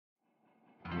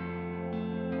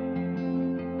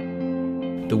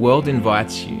The world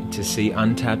invites you to see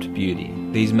untapped beauty.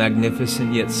 These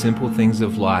magnificent yet simple things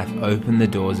of life open the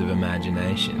doors of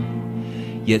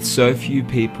imagination. Yet so few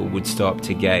people would stop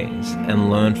to gaze and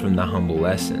learn from the humble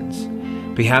lessons.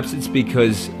 Perhaps it's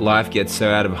because life gets so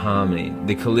out of harmony,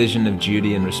 the collision of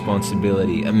duty and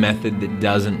responsibility, a method that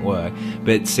doesn't work,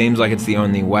 but it seems like it's the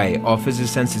only way, offers a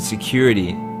sense of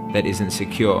security that isn't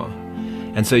secure.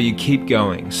 And so you keep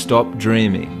going, stop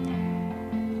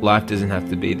dreaming. Life doesn't have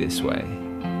to be this way.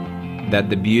 That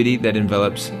the beauty that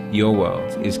envelops your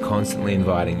world is constantly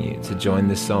inviting you to join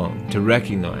the song, to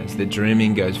recognize that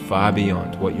dreaming goes far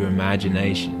beyond what your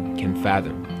imagination can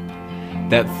fathom.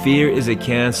 That fear is a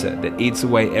cancer that eats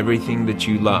away everything that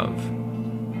you love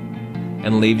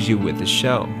and leaves you with a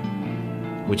shell,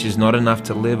 which is not enough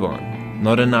to live on,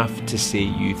 not enough to see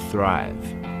you thrive.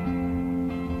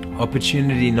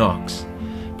 Opportunity knocks,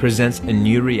 presents a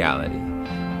new reality.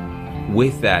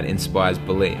 With that inspires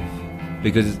belief,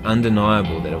 because it's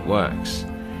undeniable that it works.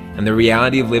 And the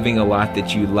reality of living a life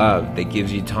that you love, that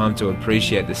gives you time to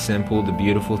appreciate the simple, the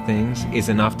beautiful things, is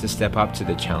enough to step up to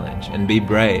the challenge and be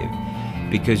brave,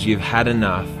 because you've had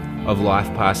enough of life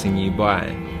passing you by,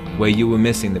 where you were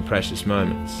missing the precious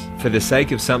moments, for the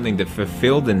sake of something that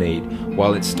fulfilled the need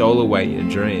while it stole away your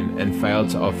dream and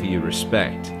failed to offer you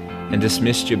respect, and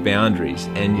dismissed your boundaries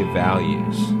and your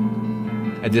values.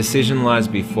 A decision lies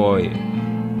before you,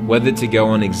 whether to go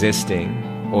on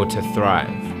existing or to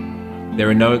thrive. There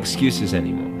are no excuses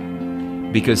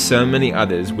anymore, because so many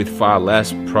others with far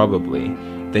less, probably,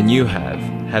 than you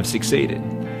have succeeded,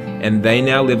 and they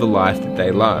now live a life that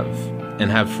they love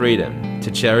and have freedom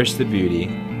to cherish the beauty,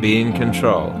 be in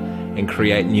control, and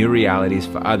create new realities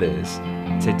for others,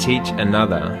 to teach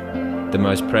another the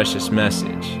most precious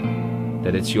message,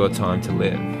 that it's your time to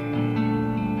live.